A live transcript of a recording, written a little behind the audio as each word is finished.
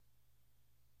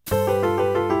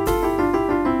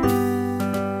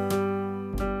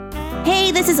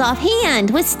this is Offhand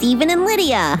with Stephen and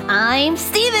Lydia. I'm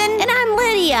Stephen. And I'm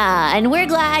Lydia. And we're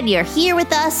glad you're here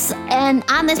with us and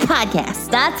on this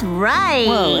podcast. That's right.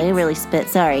 Whoa, they really spit.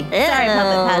 Sorry. Sorry,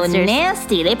 Puppet Podsters.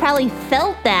 Nasty. They probably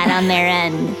felt that on their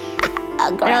end.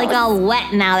 They're like all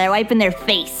wet now. They're wiping their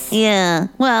face. Yeah.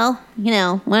 Well,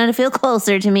 wanted to feel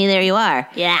closer to me. There you are.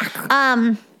 Yeah.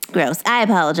 Gross. I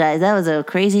apologize. That was a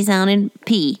crazy sounding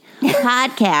pee.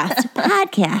 Podcast.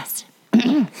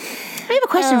 I have a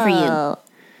question for you.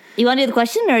 You want to do the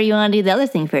question or you want to do the other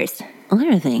thing first?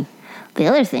 Other thing. The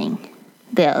other thing.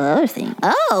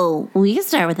 Oh, we can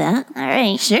start with that. All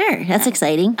right. Sure. That's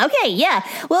exciting. Okay, yeah.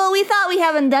 Well, we thought we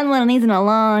haven't done one of these in a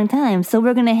long time, so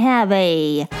we're going to have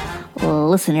a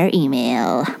listener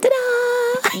email.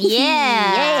 Ta-da!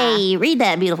 Yeah. Yay. Read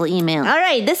that beautiful email. All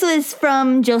right. This was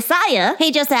from Josiah.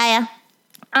 Hey, Josiah.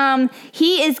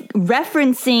 He is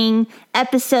referencing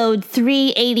episode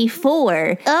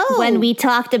 384 when we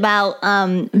talked about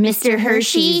Mr.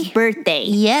 Hershey's birthday.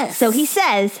 Yes. So he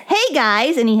says, "Hey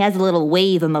guys," and he has a little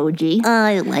wave emoji.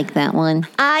 I like that one.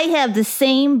 "I have the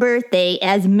same birthday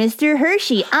as Mr.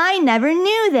 Hershey. I never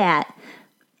knew that."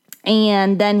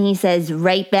 And then he says,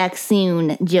 "Right back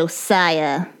soon,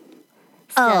 Josiah."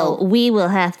 So we will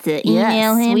have to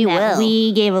email him. We will.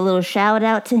 We gave a little shout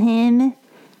out to him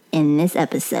in this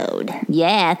episode.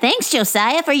 Yeah, thanks,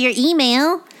 Josiah, for your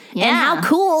email. Yeah. And how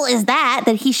cool is that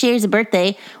he shares a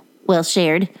birthday,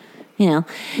 shared,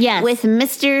 Yes. with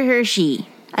Mr. Hershey.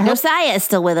 Josiah is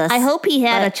still with us. I hope he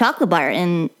had a chocolate bar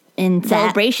in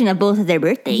celebration of both of their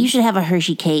birthdays. You should have a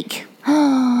Hershey cake.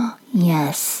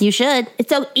 Yes. You should.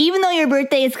 So even though your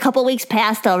birthday is a couple weeks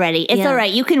past already, it's all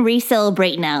right. You can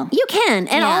re-celebrate now. You can.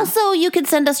 And also you could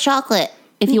send us chocolate.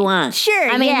 If you want. Sure,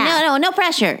 I mean, no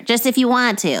pressure. Just if you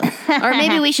want to. Or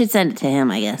maybe we should send it to him,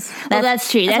 I guess.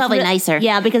 That's true. That's probably nicer.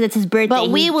 Yeah, because it's his birthday. But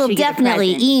we will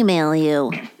definitely email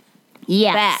you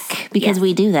back because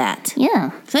we do that. Yeah.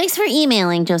 Thanks for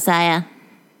emailing, Josiah.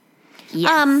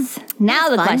 Yes. Now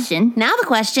the question. Now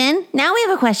we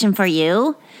have a question for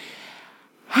you.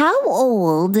 How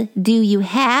old do you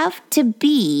have to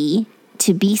be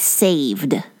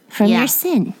saved from your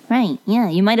sin? Right. Yeah.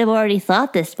 You might have already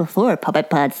thought this before, Puppet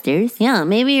Podsters. Yeah.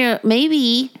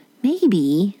 Maybe.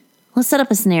 Let's set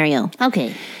up a scenario.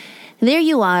 Okay. There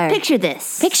you are. Picture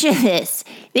this.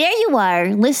 There you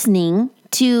are listening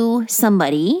to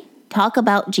somebody talk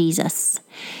about Jesus.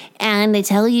 And they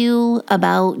tell you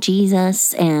about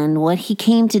Jesus and what he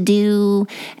came to do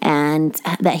and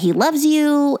that he loves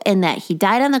you and that he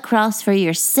died on the cross for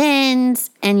your sins.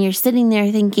 And you're sitting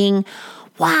there thinking,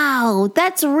 wow,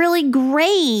 that's really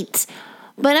great,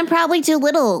 but I'm probably too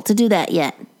little to do that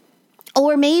yet.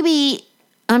 Or maybe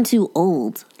I'm too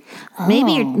old. Oh.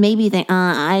 Maybe you think,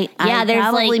 I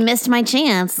probably missed my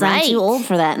chance. Right. I'm too old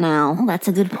for that now. Oh, that's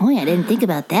a good point. I didn't think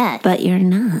about that. But you're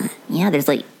not. Yeah,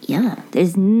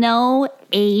 there's no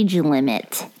age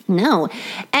limit. No.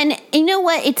 And you know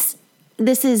what? It's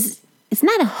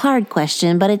not a hard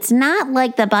question, but it's not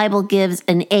like the Bible gives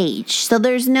an age. So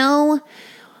there's no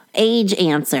age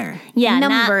answer.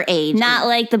 Yeah, age. Not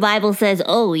like the Bible says,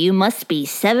 you must be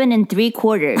 7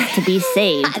 3/4 to be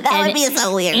saved. That would be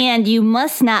so weird. And you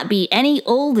must not be any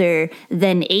older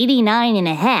than 89 and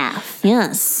a half.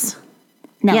 Yes.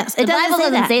 No, yes, the Bible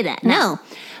doesn't say that. No.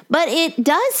 But it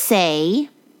does say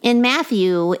in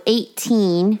Matthew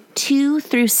 18,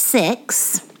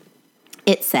 2-6,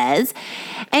 it says,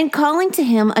 "And calling to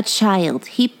him a child,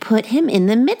 he put him in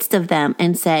the midst of them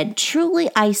and said, 'Truly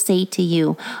I say to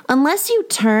you, unless you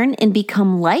turn and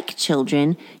become like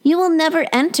children, you will never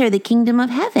enter the kingdom of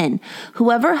heaven.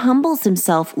 Whoever humbles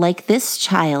himself like this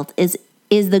child is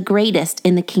the greatest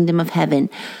in the kingdom of heaven.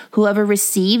 Whoever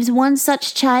receives one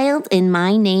such child in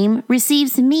my name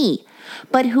receives me.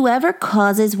 But whoever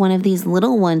causes one of these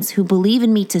little ones who believe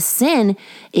in me to sin,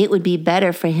 it would be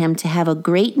better for him to have a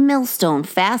great millstone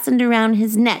fastened around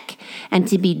his neck and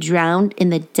to be drowned in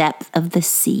the depth of the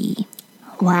sea.'"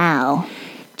 Wow.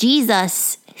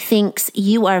 Jesus thinks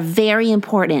you are very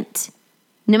important,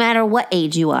 no matter what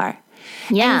age you are.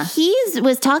 Yeah. And he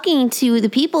was talking to the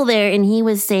people there and he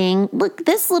was saying, look,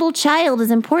 this little child is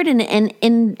important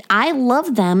and I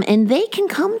love them and they can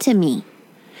come to me.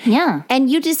 Yeah. And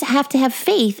you just have to have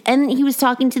faith. And he was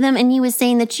talking to them and he was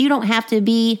saying that you don't have to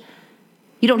be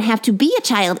a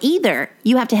child either.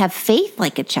 You have to have faith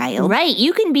like a child. Right.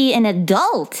 You can be an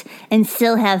adult and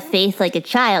still have faith like a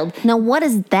child. Now, what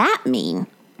does that mean?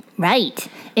 Right.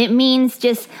 It means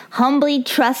just humbly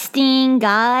trusting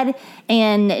God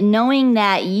and knowing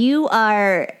that you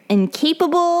are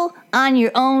incapable on your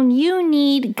own. You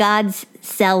need God's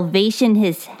salvation,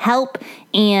 his help,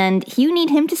 and you need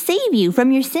him to save you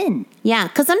from your sin. Yeah,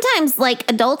 because sometimes like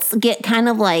adults get kind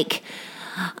of like,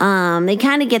 they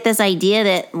kind of get this idea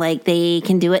that like they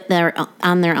can do it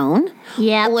on their own.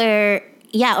 Yeah.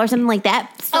 Or something like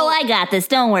that. So, I got this.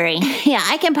 Don't worry. yeah,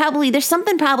 I can there's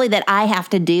something probably that I have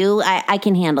to do. I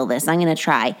can handle this. I'm going to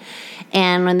try.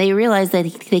 And when they realize that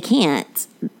they can't,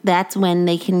 that's when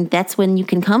you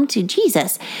can come to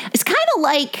Jesus. It's kind of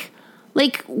like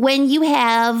when you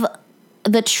have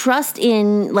the trust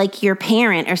in like your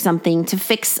parent or something to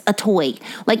fix a toy.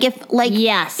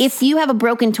 If you have a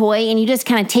broken toy and you just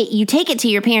kind of take it to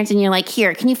your parents and you're like,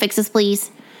 "Here, can you fix this,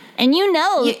 please?" And you're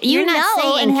not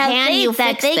saying, and have can you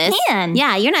fix that they this? can.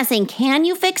 Yeah, you're not saying, can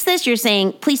you fix this? You're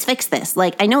saying, please fix this.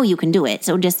 Like, I know you can do it,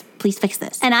 so just please fix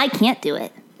this. And I can't do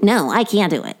it. No, I can't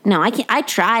do it. No, I can't. I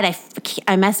tried.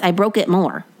 I broke it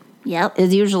more. Yep.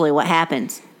 Is usually what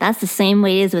happens. That's the same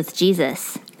way it is with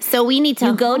Jesus. So we need to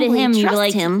You go to him, you're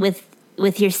like, him.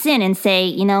 with your sin and say,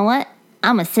 you know what?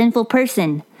 I'm a sinful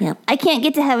person. Yep. I can't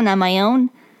get to heaven on my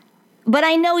own, but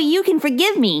I know you can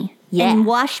forgive me and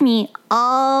wash me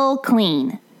all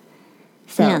clean.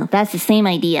 So that's the same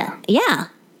idea. Yeah.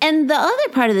 And the other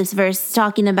part of this verse is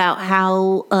talking about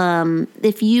how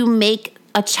if you make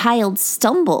a child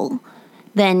stumble,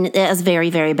 then that is very,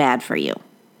 very bad for you.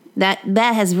 That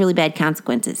has really bad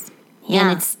consequences.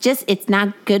 Yeah. And it's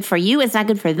not good for you. It's not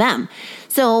good for them.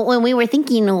 So when we were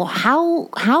thinking, well,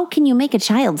 how can you make a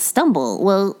child stumble?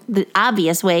 Well, the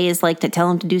obvious way is like to tell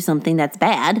them to do something that's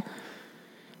bad.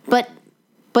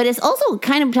 But it's also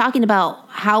kind of talking about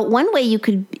how one way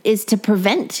is to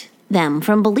prevent them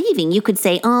from believing. You could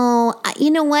say, oh,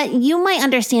 you know what? You might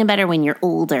understand better when you're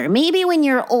older. Maybe when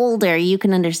you're older, you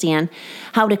can understand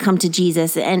how to come to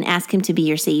Jesus and ask him to be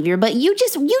your savior. But you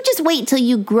just wait till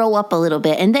you grow up a little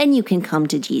bit and then you can come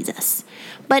to Jesus.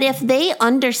 But if they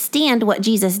understand what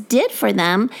Jesus did for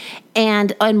them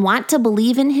and want to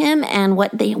believe in him and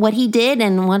what he did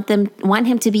and want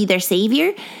him to be their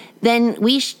savior, then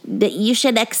you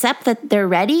should accept that they're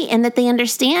ready and that they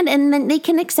understand, and then they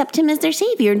can accept him as their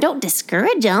savior. Don't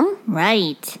discourage them.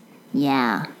 Right.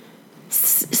 Yeah.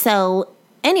 So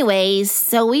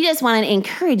anyways, we just want to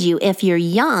encourage you, if you're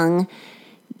young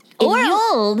or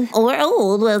old,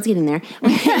 well, it's getting there.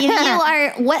 If you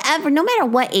are whatever, no matter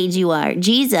what age you are,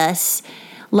 Jesus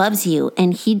loves you,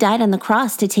 and he died on the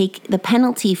cross to take the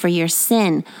penalty for your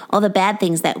sin, all the bad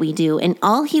things that we do. And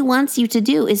all he wants you to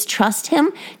do is trust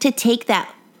him to take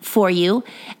that for you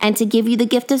and to give you the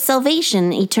gift of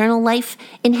salvation, eternal life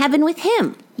in heaven with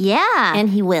him. Yeah. And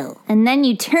he will. And then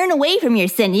you turn away from your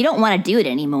sin. You don't want to do it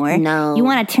anymore. No. You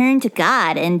want to turn to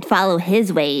God and follow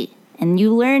his way. And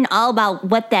you learn all about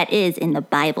what that is in the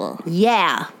Bible.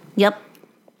 Yeah. Yep.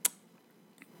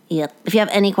 If you have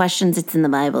any questions, it's in the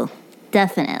Bible.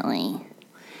 Definitely.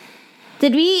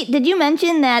 Did you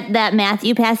mention that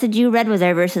Matthew passage you read was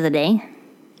our verse of the day?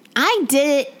 I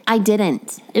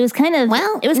didn't. It was kind of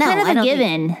a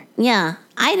given.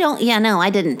 I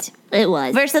didn't. It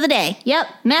was. Verse of the day. Yep.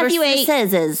 Matthew 8.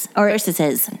 Verses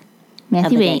his.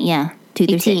 Matthew 8, yeah. 2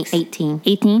 through 6. 18.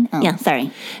 18? Oh, yeah. Sorry.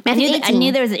 Matthew 18. I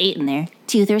knew there was an 8 in there.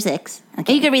 2 through 6.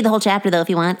 Okay. You can read the whole chapter, though, if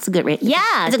you want. It's a good rate.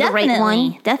 Yeah, it's a definitely. good rate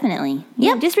one. Definitely.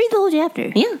 Yeah. Just read the whole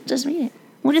chapter. Yeah, just read it.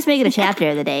 We'll just make it a chapter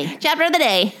of the day. Chapter of the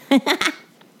day.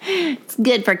 It's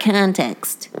good for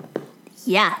context.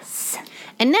 Yes.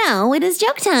 And now it is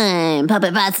joke time,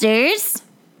 Puppet Busters.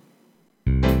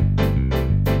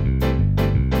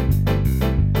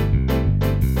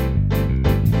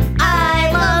 I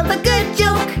love a good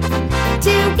joke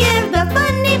to give the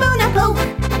funny bone a poke.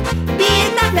 Be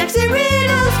it knock-knocks or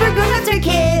riddles for grown-ups or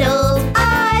kiddles.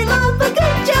 I love a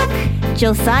good joke.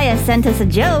 Josiah sent us a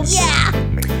joke. Yeah.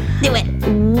 Do it.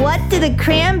 What did the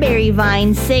cranberry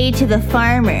vine say to the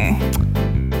farmer?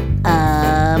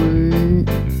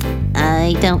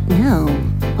 I don't know.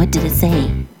 What did it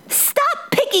say?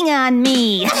 Stop picking on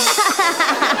me!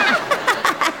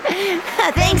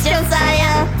 Thanks,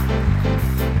 Josiah.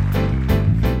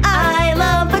 I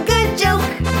love a good joke.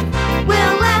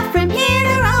 We'll laugh from here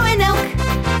to Roanoke.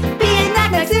 Be it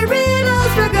knock-knocks or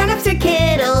riddles for grown-ups or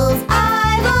kiddles.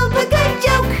 I love a good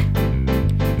joke.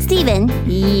 Steven.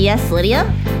 Yes, Lydia?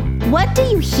 What do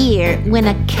you hear when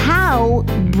a cow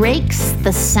breaks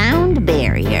the sound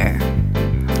barrier?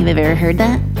 Have you ever heard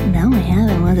that? No, I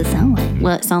haven't. What does it sound like?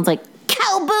 Well, it sounds like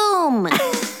cow boom.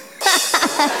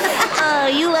 Oh,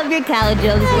 you love your cow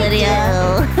jokes, Lydia.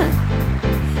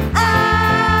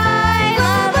 I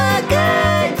love a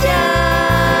good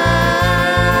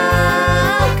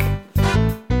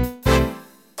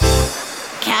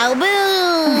joke. Cow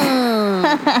boom.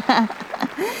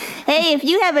 Hey, hey, if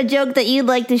you have a joke that you'd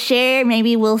like to share,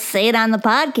 maybe we'll say it on the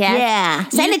podcast. Yeah,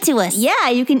 send it to us. Yeah,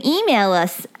 you can email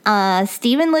us,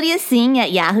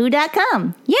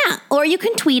 StephenLydiaSing@yahoo.com. Yeah, or you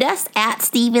can tweet us at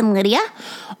Steve and Lydia,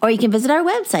 or you can visit our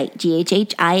website,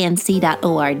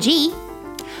 ghhinc.org.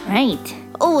 Right.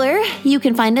 Or you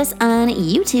can find us on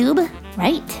YouTube.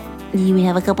 Right. We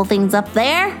have a couple things up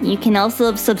there. You can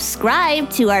also subscribe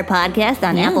to our podcast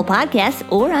on Apple Podcasts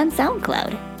or on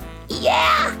SoundCloud.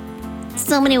 Yeah!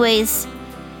 So many ways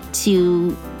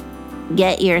to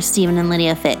get your Stephen and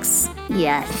Lydia fix.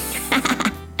 Yes.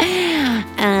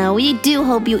 We do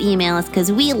hope you email us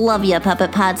because we love you,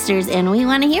 Puppet Podsters, and we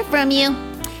want to hear from you.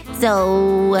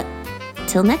 So,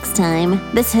 till next time,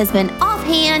 this has been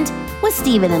Offhand with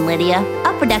Stephen and Lydia,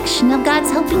 a production of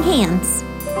God's Helping Hands.